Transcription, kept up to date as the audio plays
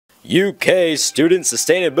UK Student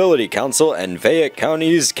Sustainability Council and Fayette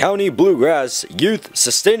County's County Bluegrass Youth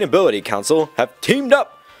Sustainability Council have teamed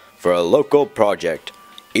up for a local project.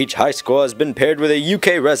 Each high school has been paired with a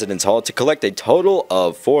UK residence hall to collect a total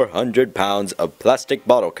of 400 pounds of plastic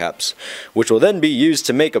bottle caps, which will then be used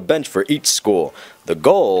to make a bench for each school. The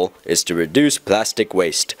goal is to reduce plastic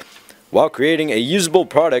waste, while creating a usable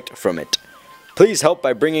product from it. Please help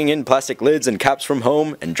by bringing in plastic lids and caps from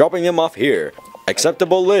home and dropping them off here.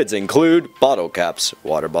 Acceptable lids include bottle caps,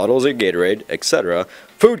 water bottles or Gatorade, etc.,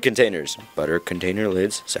 food containers, butter container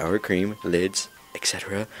lids, sour cream lids,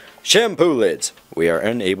 etc., shampoo lids. We are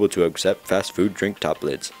unable to accept fast food drink top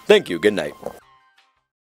lids. Thank you, good night.